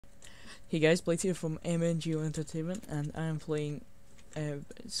Hey guys, Blythe here from MNGOEntertainment, and I am playing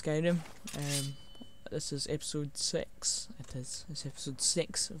Skyrim. This is episode 6. It's episode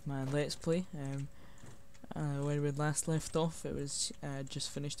 6 of my Let's Play. Where we last left off, it was just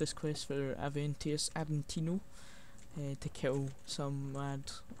finished this quest for Aventino to kill some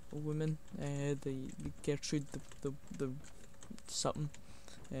mad woman, the Gertrude, the something,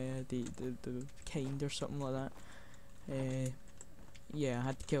 the kind or something like that. Yeah, I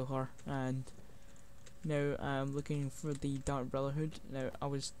had to kill her, and now I'm looking for the Dark Brotherhood. Now I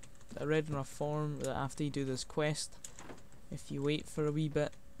read in a forum that after you do this quest, if you wait for a wee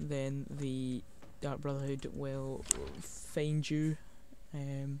bit, then the Dark Brotherhood will find you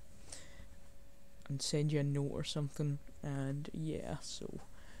and send you a note or something. And yeah, so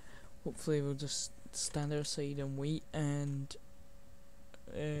hopefully we'll just stand outside and wait, and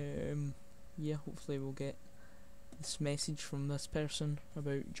yeah, hopefully we'll get this message from this person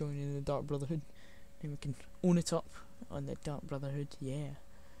about joining the Dark Brotherhood, and we can own it up on the Dark Brotherhood. Yeah,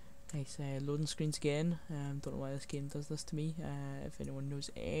 nice. Loading screens again. Don't know why this game does this to me. If anyone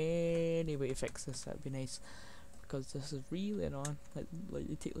knows any way to fix this, that'd be nice, because this is really annoying. Like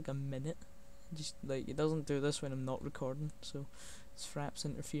they take like a minute. Just like it doesn't do this when I'm not recording, so it's Fraps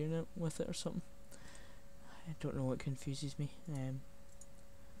interfering with it or something. I don't know what confuses me.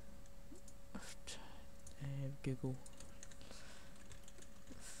 Google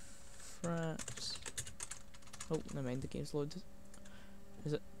Fraps. Oh, never mind, the game's loaded.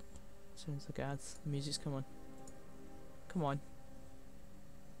 Is it? Sounds like ads. The music's come on. Come on.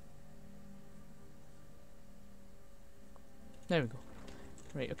 There we go.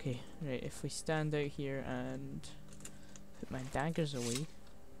 Right, okay. Right, if we stand out here and put my daggers away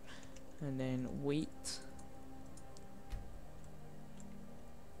and then wait.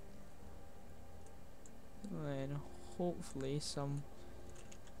 Then hopefully some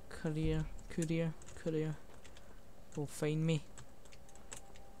courier will find me.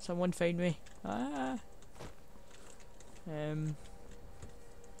 Someone find me. Ah.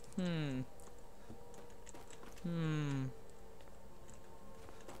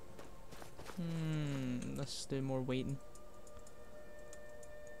 Let's do more waiting.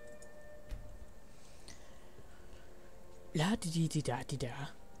 La di di da di da.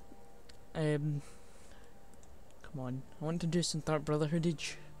 Come on, I want to do some Dark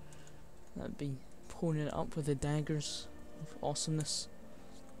Brotherhoodage. That'd be pulling it up with the daggers of awesomeness.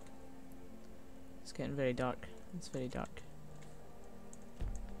 It's getting very dark. It's very dark.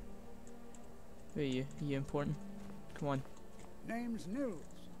 Who are you? Are you important? Come on. Name's Nils.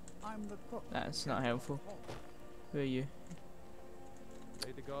 I'm the cook. That's not helpful. Who are you?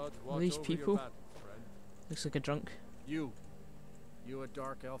 May the gods Are watch these over people? your battle, friend. Looks like a drunk. You a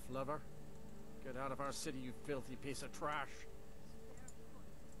dark elf lover? Get out of our city, you filthy piece of trash.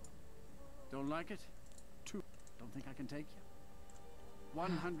 Don't like it? Two. Don't think I can take you?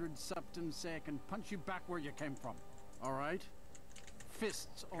 100 septums say I can punch you back where you came from. Alright?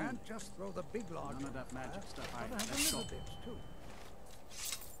 Fists only. Can't just throw the big log. None of that magic stuff. Gotta have a little bit too.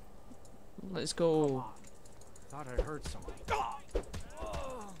 Let's go. Thought I heard something.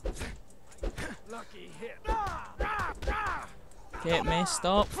 Lucky hit. Get messed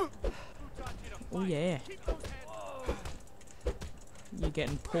up. Oh yeah. You're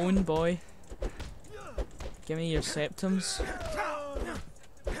getting pwned, boy. Give me your septums.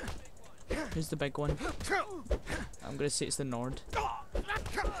 Who's the big one? I'm gonna say it's the Nord.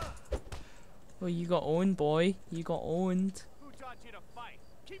 Oh, you got owned, boy. You got owned. Who taught you to fight?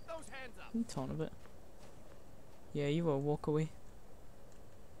 Keep those hands up. What are you talking about? Yeah, you will walk away.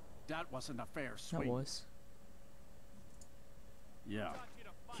 That wasn't a fair swing. That was. Yeah.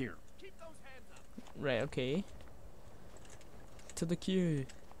 Here. Keep those hands up. Right, okay. To the queue.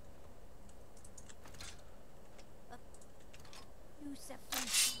 You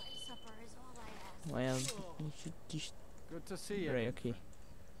septums for my supper is all I ask. Well, you should Good to see you. right, okay.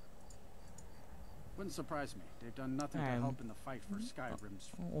 Wouldn't surprise me. They've done nothing to help in the fight for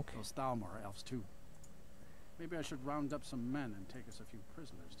Skyrim's Okay. those Thalmor elves too. Maybe I should round up some men and take us a few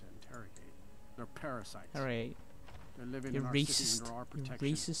prisoners to interrogate. They're parasites. Alright. They're living You're in our city racist. under our You're protection.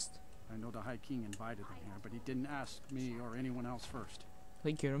 racist. I know the High King invited them here, but he didn't ask me or anyone else first.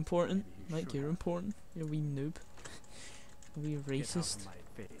 Like you're important. Maybe he Like should you're have. important. You're a wee noob. A wee racist. Get out of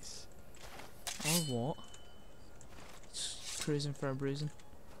my face. Or what? Just cruising for a bruising.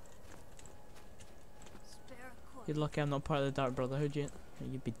 Spare a coin. You're lucky I'm not part of the Dark Brotherhood yet. Or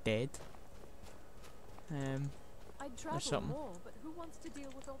you'd be dead. I'd travel something. more, but who wants to deal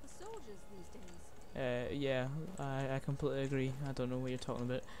with all the soldiers these days? Yeah, I completely agree. I don't know what you're talking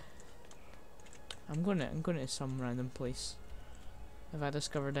about. I'm going to some random place. Have I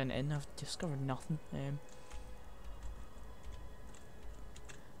discovered anything? I've discovered nothing.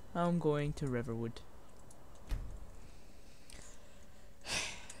 I'm going to Riverwood.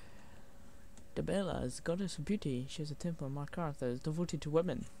 Debella is the goddess of beauty. She has a temple in Markarth that is devoted to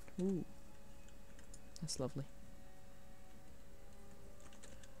women. Ooh. That's lovely.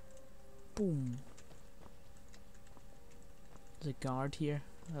 Boom. There's a guard here.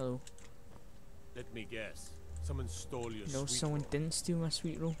 Hello. Let me guess. Someone stole your No, sweet someone roll. didn't steal my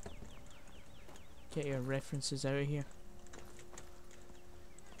sweet roll. Get your references out of here.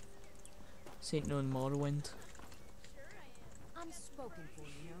 This ain't no Morrowind. I'm spoken for,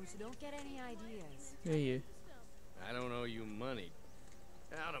 you know, so don't get any ideas. Who are you? I don't owe you money.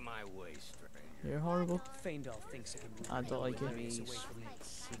 Out of my way, stranger. You're horrible. Feindal thinks it can I don't like it. away from me.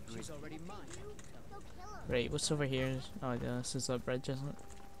 She's already mine. Right, what's over here? Oh yeah, this is a bridge, isn't it?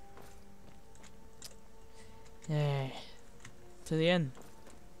 Yeah. To the inn.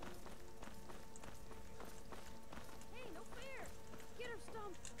 Hey, no fair! Get her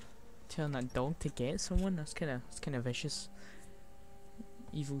stumped! Telling that dog to get someone? That's kinda vicious.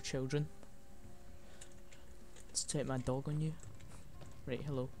 Evil children. Let's take my dog on you. Right,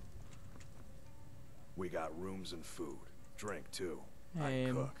 hello. We got rooms and food. Drink too. I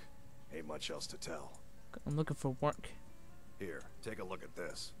cook. Ain't much else to tell. I'm looking for work. Here, take a look at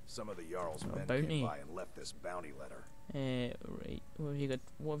this. Some of the Jarl's men bounty. came by and left this bounty letter. Right. What have you got?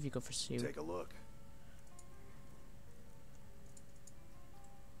 What have you got for sale? Take a look.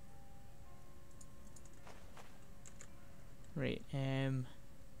 Right. Can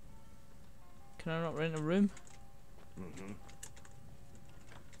I not rent a room? Mm-hmm.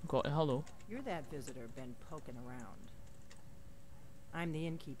 Got it. Hello. You're that visitor been poking around. I'm the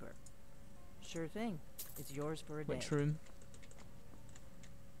innkeeper. Sure thing. It's yours for a day. Which room?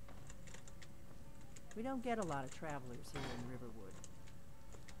 We don't get a lot of travelers here in Riverwood.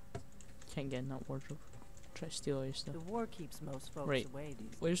 Can't get in that wardrobe. Try to steal all your stuff. The war keeps most folks Right. away these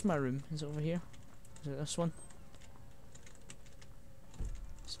days. Where's my room? Is it over here? Is it this one?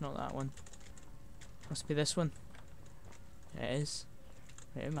 It's not that one. Must be this one. It is.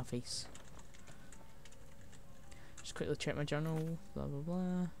 Right in my face. Just quickly check my journal. Blah blah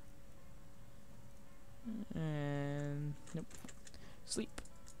blah. And nope. Sleep.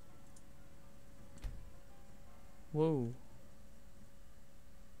 Whoa.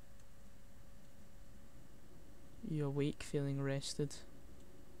 You awake, feeling rested.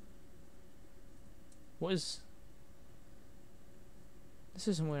 What is? This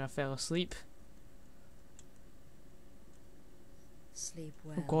isn't where I fell asleep. Sleep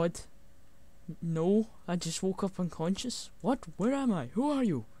well. Oh God. No, I just woke up unconscious. What? Where am I? Who are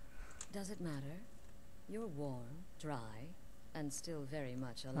you? Does it matter? You're warm, dry, and still very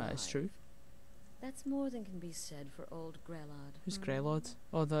much alive. That is true. That's more than can be said for old Grelod. Who's Grelod?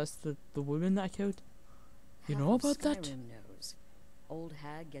 Oh, that's the woman that I killed. You Half know of about that? Skyrim knows. Old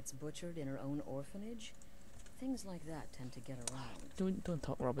hag gets butchered in her own orphanage. Things like that tend to get around. Don't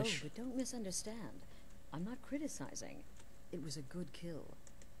talk Oh, rubbish. but don't misunderstand. I'm not criticizing. It was a good kill.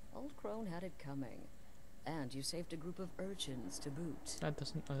 Old Crone had it coming. And you saved a group of urchins to boot. That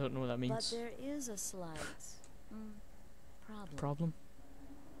doesn't. I don't know what that means. But there is a slight problem. Problem?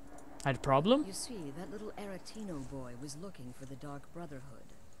 I had a problem? You see, that little Aretino boy was looking for the Dark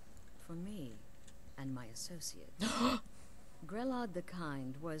Brotherhood. For me and my associate. Grelod the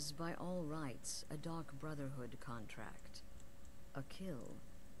Kind was, by all rights, a Dark Brotherhood contract. A kill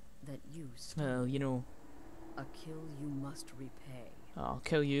that you stole. Well, you know. A kill you must repay. I'll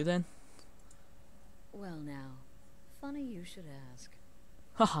kill you then. Well now, funny you should ask.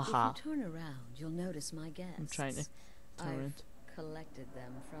 Ha ha ha. If you turn around, you'll notice my guests. I'm trying to turn I've around. collected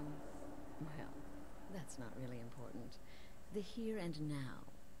them from, well, that's not really important. The here and now.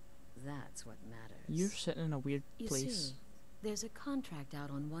 That's what matters. You're sitting in a weird You place. see, there's a contract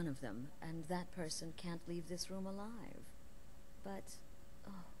out on one of them, and that person can't leave this room alive. But,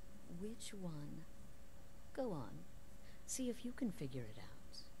 oh, which one? Go on. See if you can figure it out.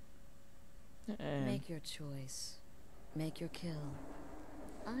 Make your choice. Make your kill.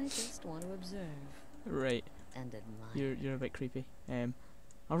 I just want to observe. Right. And admire. You're a bit creepy.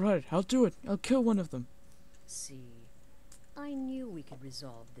 Alright, I'll do it. I'll kill one of them. See, I knew we could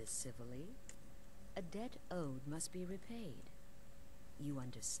resolve this civilly. A debt owed must be repaid. You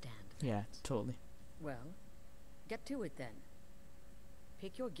understand that? Yeah, totally. Well, get to it then.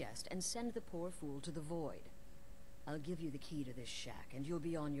 Pick your guest and send the poor fool to the void. I'll give you the key to this shack and you'll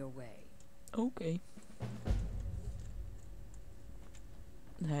be on your way. Okay.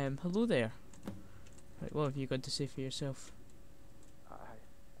 Hello there. Right, what have you got to say for yourself?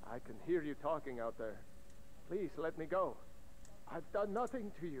 I can hear you talking out there. Please let me go. I've done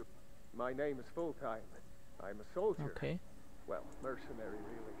nothing to you. My name is Full-Time. I'm a soldier. Okay. Well, mercenary,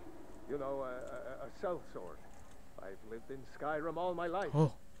 really. You know, a sellsword. I've lived in Skyrim all my life.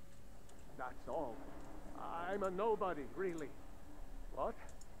 Oh. That's all. I'm a nobody, really. What?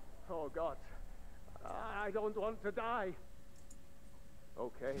 Oh, God. I don't want to die.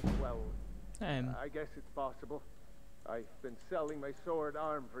 Okay, well, I guess it's possible. I've been selling my sword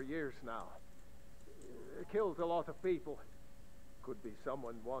arm for years now. Killed a lot of people. Could be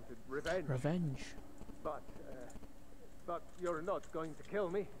someone wanted revenge. Revenge. But you're not going to kill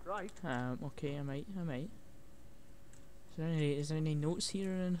me, right? Okay, I might. Is there any notes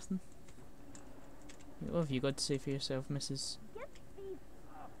here or anything? What have you got to say for yourself, Mrs.? Get these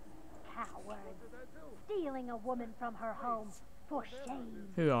cowards stealing a woman from her home. For shame.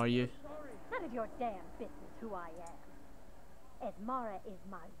 Who are you? None of your damn business who I am. Esmara is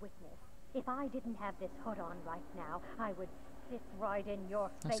my witness. If I didn't have this hood on right now, I would sit right in your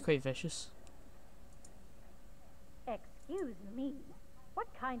face. That's quite vicious. Excuse me. What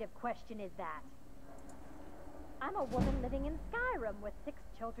kind of question is that? I'm a woman living in Skyrim with 6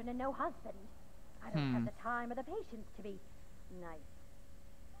 children and no husband. I don't have the time or the patience to be nice.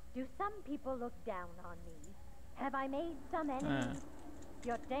 Do some people look down on me? Have I made some enemies?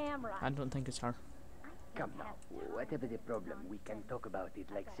 You're damn right. I don't think it's her. Come now, whatever the problem, we can talk about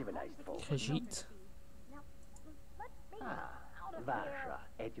it like civilized folk. Khajiit. Varsha,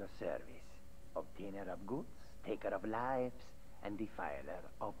 at your service. Obtainer of goods, taker of lives, and defiler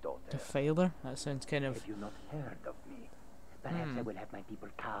of daughters. Defiler? That sounds kind of... Have you not heard of me? Perhaps I will have my people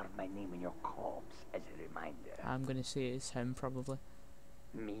carve my name in your corpse as a reminder. I'm gonna say it's him, probably.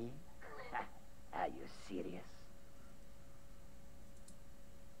 Me? Are you serious?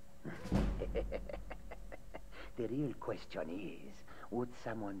 The real question is, would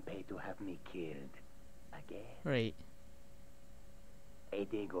someone pay to have me killed again? Right. A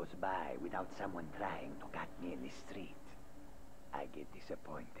day goes by without someone trying to cut me in the street. I get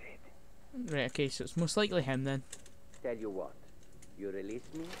disappointed. Right, okay, so it's most likely him then. Tell you what, you release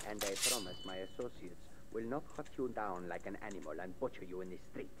me and I promise my associates will not hunt you down like an animal and butcher you in the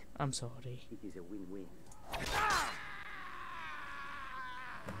street. I'm sorry. It is a win-win.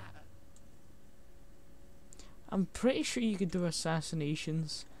 I'm pretty sure you could do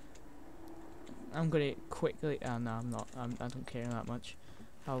assassinations. I'm gonna quickly... no, I'm not. I don't care that much.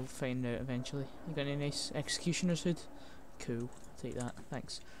 I'll find out eventually. You got any nice executioner's hood? Cool. I'll take that.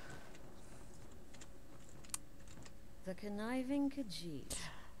 Thanks. The conniving Khajiit.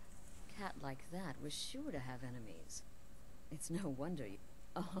 Cat like that was sure to have enemies. It's no wonder you...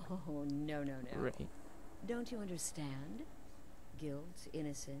 Oh, no. Right. Don't you understand? Guilt,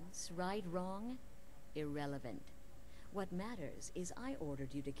 innocence, right, wrong, irrelevant. What matters is I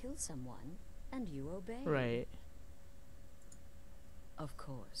ordered you to kill someone, and you obeyed. Right. Of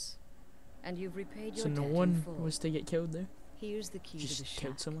course. And you've repaid your So no debt in one full. was to get killed there? Here's the key to the Just shack.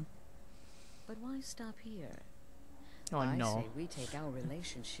 killed someone? But why stop here? Oh I no. say we take our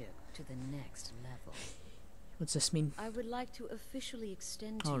relationship to the next level. What's this mean? I would like to officially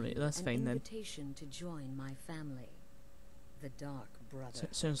extend to Alright, you that's an fine then. invitation to join my family, the Dark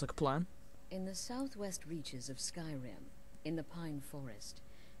Brotherhood. Sounds like a plan. In the southwest reaches of Skyrim, in the Pine Forest,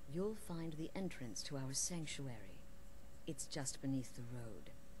 you'll find the entrance to our sanctuary. It's just beneath the road,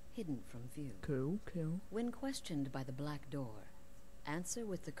 hidden from view. Cool. When questioned by the Black Door, answer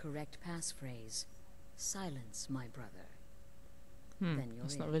with the correct passphrase, "Silence, my brother." Then you're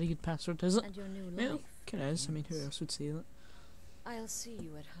That's in. not a very good password, is it? And your new Well, life. kinda is. I mean, who else would say that? I'll see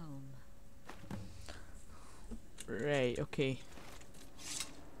you at home. Right, okay.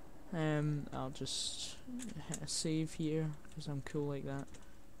 I'll just hit a save here, because I'm cool like that.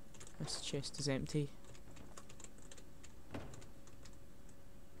 This chest is empty.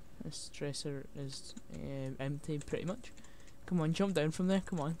 This dresser is empty, pretty much. Come on, jump down from there,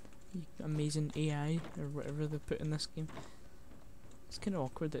 come on. You amazing AI, or whatever they put in this game. It's kind of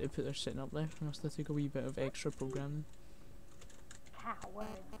awkward that they put their sitting up there. I must have took a wee bit of extra programming. Cowards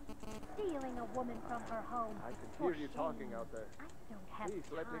stealing a woman from her home. I can hear you talking out there. I don't have Please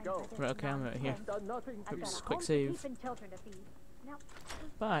let me time go. for this Right, okay, I'm out of here. I've done nothing to I've you. got a quick home to save. keep and children to feed. Now,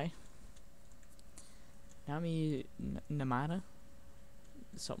 Bye. Nami Namara?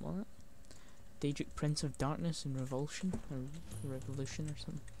 Something like that. Daedric Prince of Darkness and Revulsion? Or Revolution or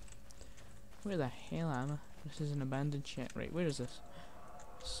something. Where the hell am I? This is an abandoned shack. Right, where is this?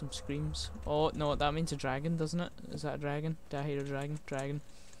 Some screams. Oh, no, that means a dragon, doesn't it? Is that a dragon? Did I hear a dragon? Dragon.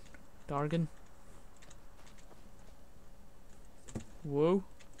 Dargon. Whoa.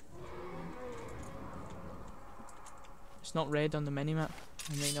 It's not red on the minimap.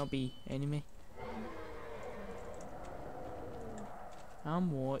 It might not be enemy.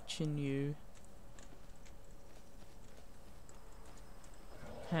 I'm watching you.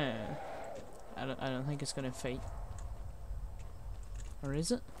 Huh. I don't think it's gonna fight. Or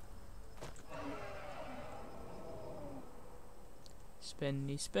is it?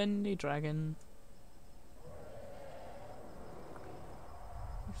 Spinny, spinny dragon.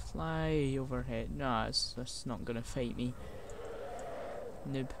 Fly overhead. Nah, it's not gonna fight me.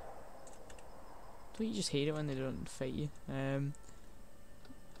 Noob. Don't you just hate it when they don't fight you?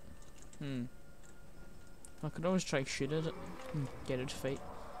 I could always try shoot at it and get it to fight.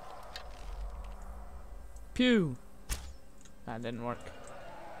 Pew! That didn't work.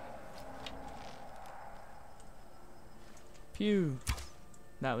 Pew!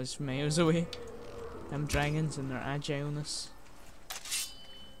 That was miles away. Them dragons and their agileness.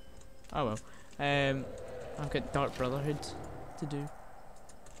 Oh well. I've got Dark Brotherhood to do.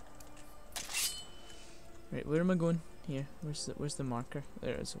 Right, where am I going? Here. Where's the marker?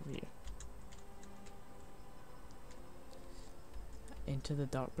 There it is, over here. Into the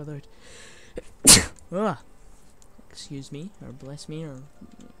Dark Brotherhood. Ah! Excuse me, or bless me, or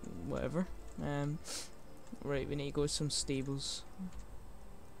whatever. Right, we need to go to some stables.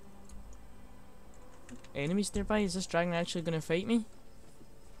 Enemies nearby? Is this dragon actually gonna fight me?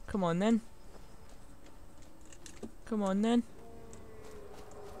 Come on then. Come on then.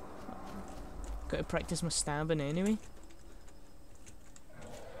 Gotta practice my stabbing anyway.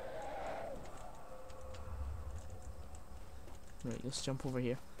 Right, let's jump over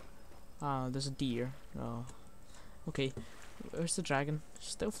here. Ah, there's a deer. Oh. Okay, where's the dragon?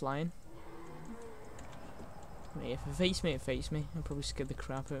 Still flying. Right, if it fights me, it fights me. I'll probably scare the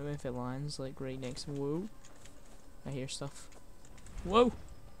crap out of me if it lands like right next to. Whoa. I hear stuff. Whoa!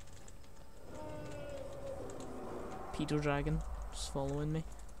 Pedo dragon just following me.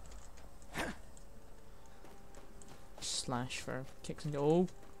 Slash for kicks and oh!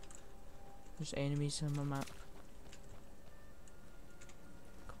 There's enemies on my map.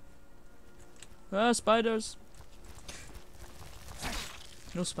 Ah, spiders!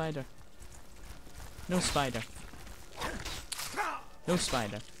 No spider. No spider. No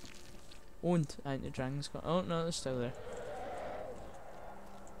spider. Owned. The dragon's got. Oh no, they're still there.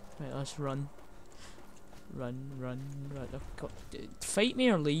 Right, let's run. Run, run, run. Oh, God. Fight me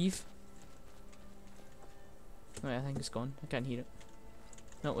or leave? Right, I think it's gone. I can't hear it.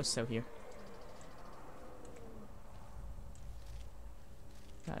 No, it's still here.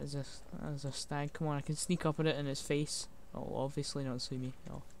 That is a stag. Come on, I can sneak up at it in its face. Oh, obviously not see me.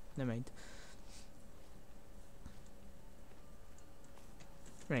 Oh, never mind.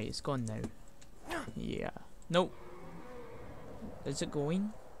 Right, it's gone now. Yeah. Nope. Is it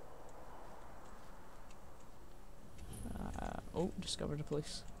going? Oh, discovered a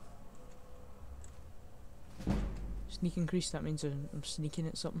place. Sneak increase, that means I'm sneaking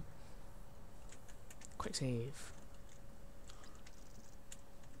at something. Quick save.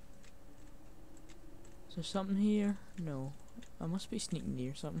 Is there something here? No. I must be sneaking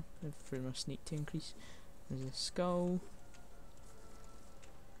near something for my sneak to increase. There's a skull.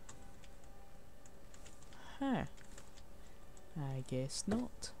 Huh. I guess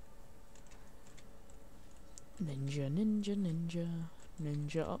not. Ninja, ninja, ninja.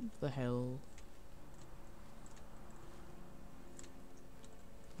 Ninja up the hill.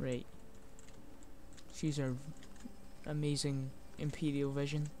 Right. She's our amazing imperial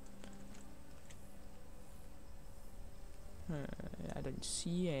vision. I don't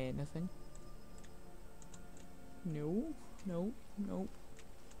see anything. No, no, no.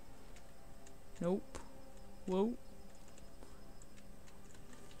 Nope. Whoa.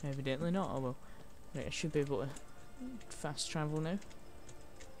 Evidently not. Oh well. Right, I should be able to fast travel now.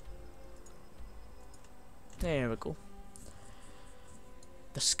 There we go.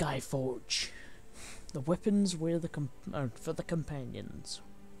 The Skyforge. The weapons were for the companions.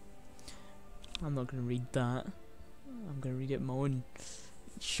 I'm not gonna read that. I'm gonna read it in my own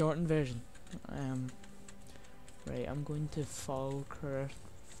shortened version. Right, I'm going to Falkrin,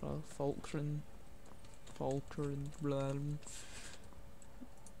 blah.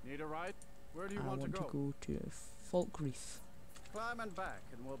 Need a ride? Where do you want to go? I want to go to Falkreath. Climb and back,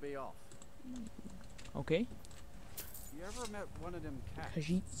 and we'll be off. Okay. You ever met one of them cats?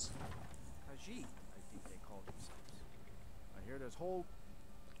 Khajiits. Khajiit, I think they call themselves. I hear this whole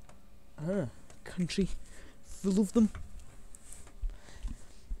country full of them.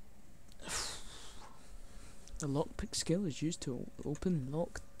 The lockpick skill is used to open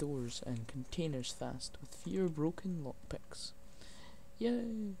locked doors and containers fast with fewer broken lockpicks.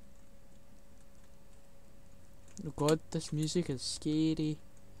 Yay! Oh god, this music is scary.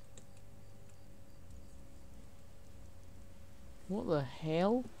 What the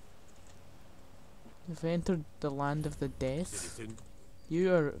hell? You've entered the land of the death. Citizen,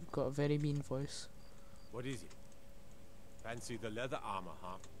 You are got a very mean voice. what is it? Fancy the leather armor,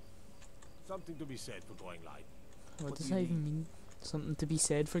 huh? Something to be said for going light. What does do that you even mean? Something to be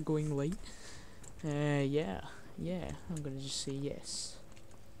said for going light? Yeah. I'm gonna just say yes.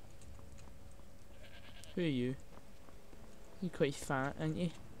 Who are you? You're quite fat, aren't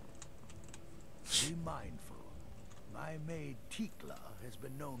you? Be mindful. My maid Tikla has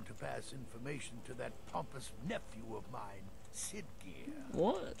been known to pass information to that pompous nephew of mine, Sidgear.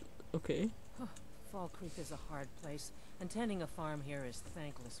 What? Okay. Fall Creek is a hard place, and tending a farm here is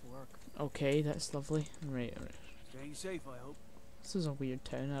thankless work. Okay, that's lovely. Right. Staying safe, I hope. This is a weird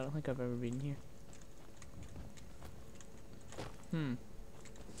town. I don't think I've ever been here.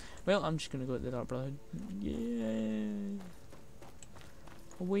 Well, I'm just gonna go to the Dark Brotherhood. Yeah.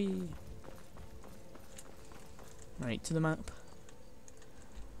 Away. Right, to the map.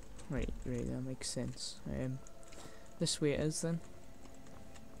 Right, that makes sense. This way it is then.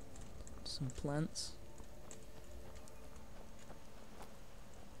 Some plants.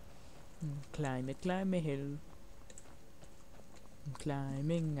 Climb a hill. I'm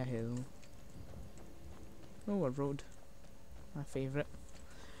climbing a hill. Oh, a road. My favourite.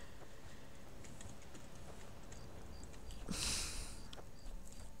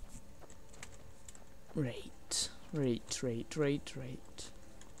 Right.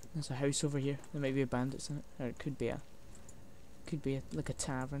 There's a house over here. There might be a bandits in it, or it could be like a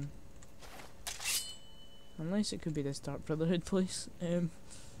tavern. Unless it could be this Dark Brotherhood place.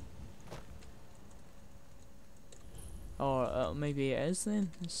 Or maybe it is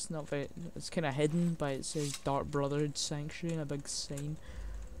then. It's not very. It's kind of hidden by it says Dark Brotherhood Sanctuary and a big sign.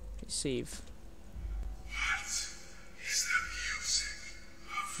 Save.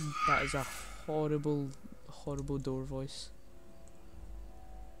 That is a horrible door voice.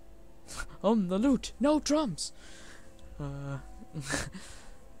 The loot! No drums!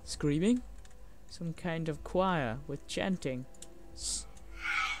 Screaming? Some kind of choir with chanting.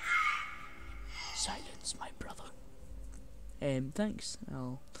 Silence, my brother. Thanks.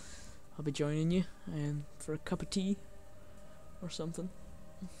 I'll be joining you for a cup of tea or something.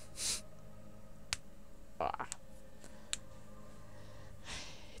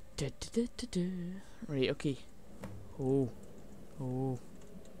 Right, okay. Oh,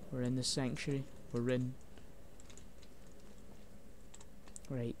 we're in the sanctuary. We're in.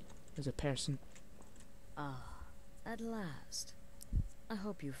 Right, there's a person. At last. I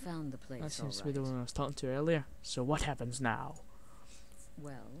hope you found the place. That seems to be the one I was talking to earlier. So what happens now?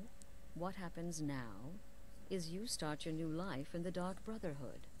 Well, what happens now is you start your new life in the Dark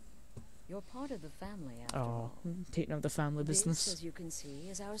Brotherhood. You're part of the family after all. Taking up the family business. This, as you can see,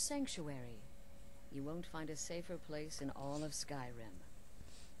 is our sanctuary. You won't find a safer place in all of Skyrim.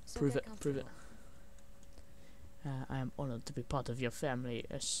 So prove it. I am honored to be part of your family,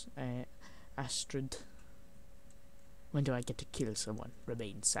 Astrid. When do I get to kill someone?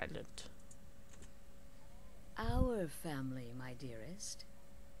 Remain silent. Our family, my dearest.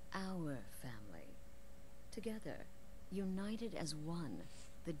 Our family. Together, united as one,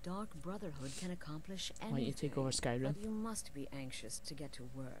 the Dark Brotherhood can accomplish anything. Why don't you take over Skyrim? But you must be anxious to get to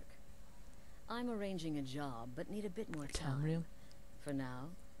work. I'm arranging a job, but need a bit more time. For now,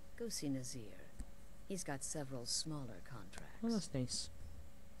 go see Nazir. He's got several smaller contracts. Oh, that's nice.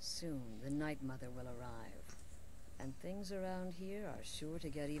 Soon, the Night Mother will arrive. And things around here are sure to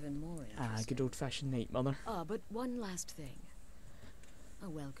get even more interesting. Good old-fashioned Night Mother. But one last thing. A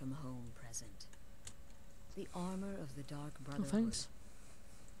welcome home present. The armor of the Dark Brotherhood. Oh, thanks.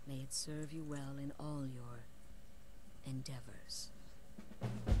 May it serve you well in all your endeavors.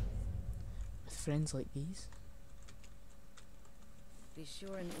 With friends like these? Be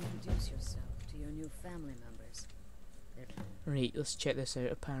sure and introduce yourself to your new family members. Right, let's check this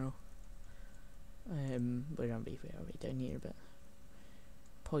out, apparel. Where are we? Down here a bit.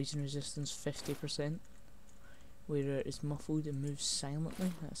 Poison resistance 50%. Wearer is muffled and moves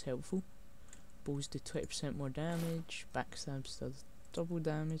silently, that's helpful. Bows do 20% more damage. Backstabs does double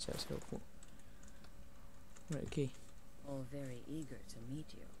damage, that's helpful. Right, okay. All very eager to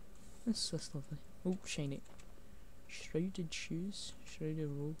meet you. That's lovely. Oh, shiny. Shrouded shoes, shrouded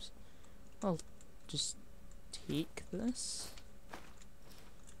robes. I'll just take this.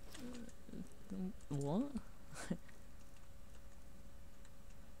 What?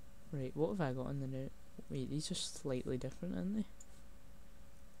 Right, what have I got in the new? Wait, these are slightly different, aren't they?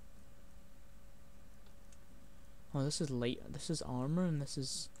 Oh, this is light. This is armor, and this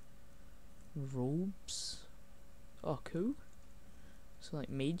is robes. Oh, cool. So like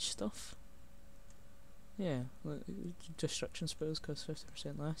mage stuff. Yeah, destruction spells cost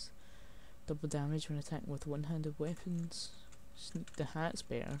 50% less. Double damage when attacking with one-handed weapons. Sneak the hat's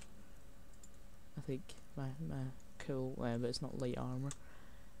better. I think my cool, but it's not light armor.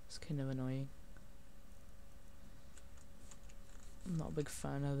 It's kind of annoying. I'm not a big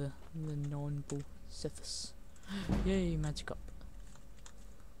fan of the non-bow siths. Yay, magic up.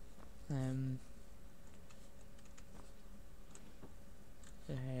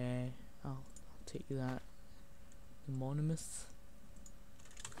 I'll take that. The monomyth.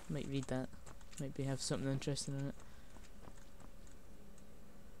 Might read that. Maybe have something interesting in it.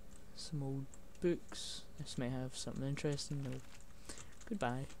 Some old books. This might have something interesting. No.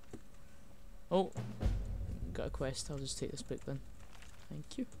 Goodbye. Oh, got a quest. I'll just take this book then.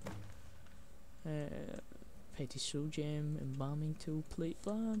 Thank you. Petty soul gem, embalming tool plate,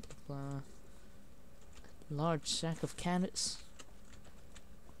 blah blah blah. Large sack of carrots.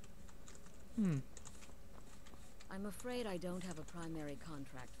 I'm afraid I don't have a primary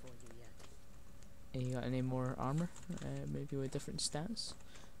contract for you yet. You got any more armor? Maybe with different stats.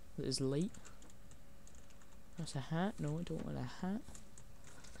 That is light. That's a hat. No, I don't want a hat.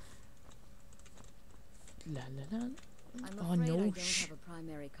 La la la. I'm Oh afraid no! I don't have a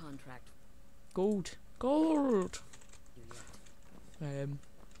primary contract. Gold, gold. Yeah,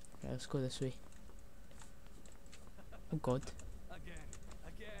 let's go this way. Oh God.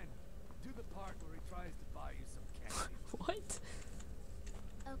 Again. Do the part where he tries to buy you some candy. What?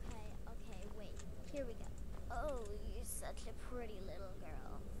 Okay, wait. Here we go. Oh, you're such a pretty little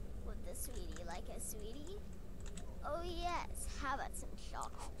girl. Would the sweetie like a sweetie? Oh yes, how about some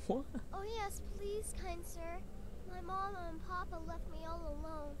chocolate? What? Oh yes, please, kind sir. My mama and papa left me all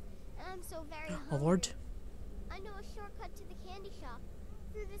alone, and I'm so very hungry. A word? I know a shortcut to the candy shop,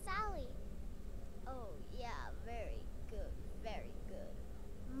 through this alley. Oh yeah, very good, very good.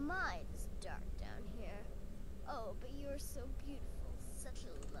 My, it's dark down here. Oh, but you're so beautiful, such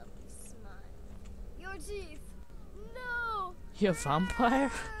a lovely smile. Your teeth! No! You're a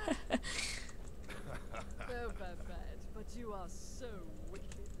vampire? So bad, but you are so wicked.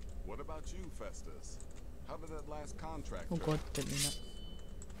 What about you, Festus? How did that last contract Oh go? God, didn't mean that.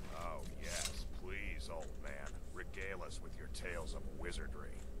 Oh, yes, please, old man. Regale us with your tales of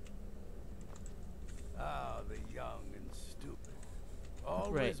wizardry. Ah, the young and stupid.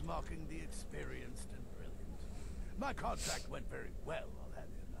 Always mocking the experienced and brilliant. My contract went very well, I'll have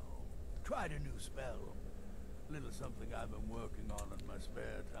you know. Tried a new spell. Little something I've been working on in my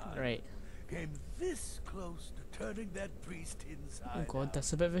spare time. Right. Came this close to turning that priest inside Oh God, out.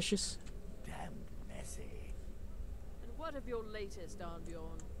 that's a bit vicious. Damn messy. And what of your latest,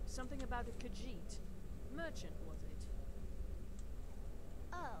 Arnbjorn? Something about a Khajiit. Merchant, was it?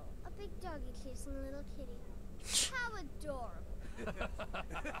 Oh, a big doggy chasing a little kitty. How adorable.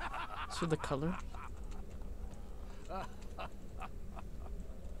 So the colour.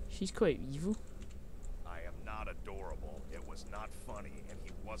 She's quite evil. I am not adorable. It was not funny, and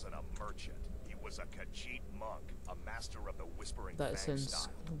he wasn't a merchant. He was a Khajiit monk, a master of the Whispering That Fang sounds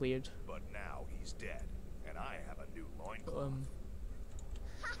style. weird. But now he's dead, and I have a new loincloth.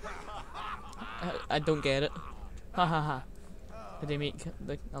 I don't get it. Ha ha ha. Did they make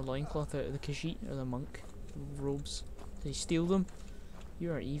a loincloth out of the Khajiit or the monk robes? Did he steal them?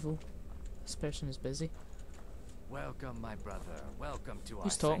 You are evil. This person is busy. Welcome, my brother. Welcome to our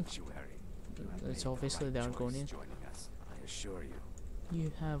Who's talking? sanctuary. It's obviously the Argonian. Joining us, I assure you.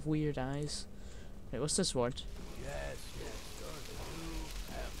 You have weird eyes. Right, what's this word? Yes, you're the new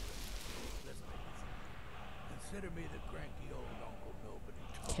Hamlet. Let's make it simple. Consider me the cranky old Uncle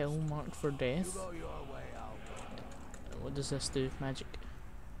Nobody. Kill marked for You death. go your way, I'll go. What does this do? Magic.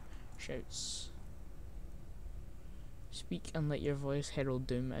 Shouts. Speak and let your voice herald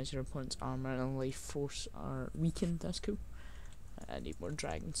doom as your opponent's armor and life force are weakened. That's cool. I need more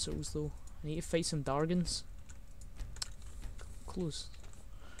dragon souls though. I need to fight some Dargans. Close.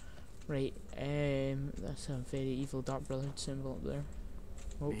 Right, that's a very evil Dark Brotherhood symbol up there.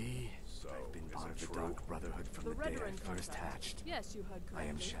 Oh. Me? I've been part of the Dark Brotherhood from the day I first hatched. Yes, you heard correctly. I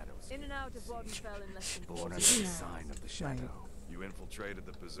am Shadows. In and out of Wardenfell in less than Born 4 under the years. sign of the Shadow. You infiltrated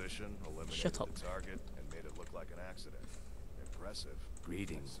the position, eliminated Shut up. the target, and made it look like an accident. Impressive.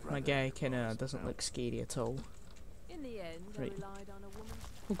 Greetings, My guy kinda doesn't look scary at all. In the end, Right. I relied on a woman.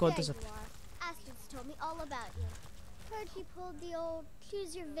 Oh God, There there's a you are. Astrid's told me all about you. Heard he pulled the old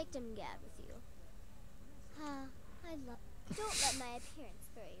choose your victim gag with you. I love. Don't let my appearance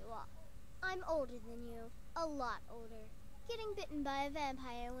throw you off. I'm older than you. A lot older. Getting bitten by a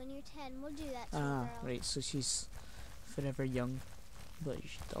vampire when you're 10 will do that to a girl. right, so she's forever young. But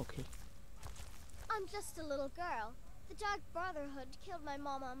okay. I'm just a little girl. The Dark Brotherhood killed my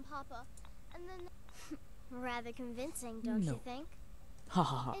mama and papa. And then Rather convincing, don't you think? Ha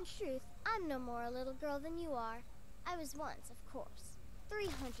ha ha. In truth, I'm no more a little girl than you are. I was once, of course,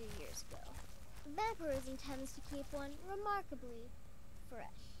 300 years ago. Vampirism tends to keep one remarkably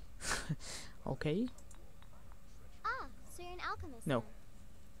fresh. Okay. Ah, so you're an alchemist. No.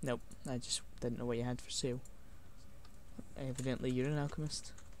 Then. Nope. I just didn't know what you had for sale. Evidently you're an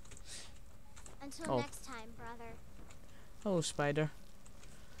alchemist. Until next time, brother. Hello, spider.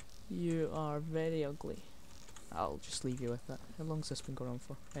 You are very ugly. I'll just leave you with that. How long's this been going on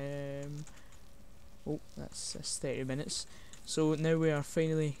for? Oh, that's 30 minutes. So now we are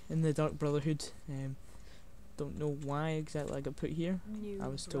finally in the Dark Brotherhood. Don't know why exactly I got put here. I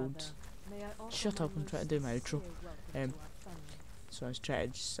was told, shut up and try to do my outro. So I was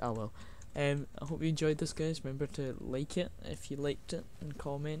trying to just, oh well. I hope you enjoyed this, guys. Remember to like it if you liked it, and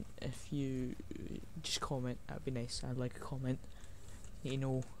comment if you just comment. That'd be nice. I'd like a comment. You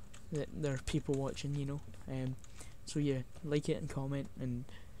know that there are people watching. You know. So yeah, like it and comment and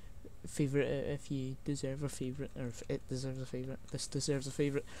favourite it if you deserve a favourite, or if it deserves a favourite. This deserves a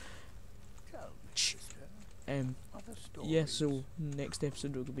favourite. Yeah. So next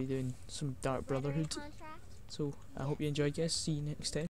episode we'll be doing some Dark Brotherhood. So I hope you enjoyed, guys. See you next time.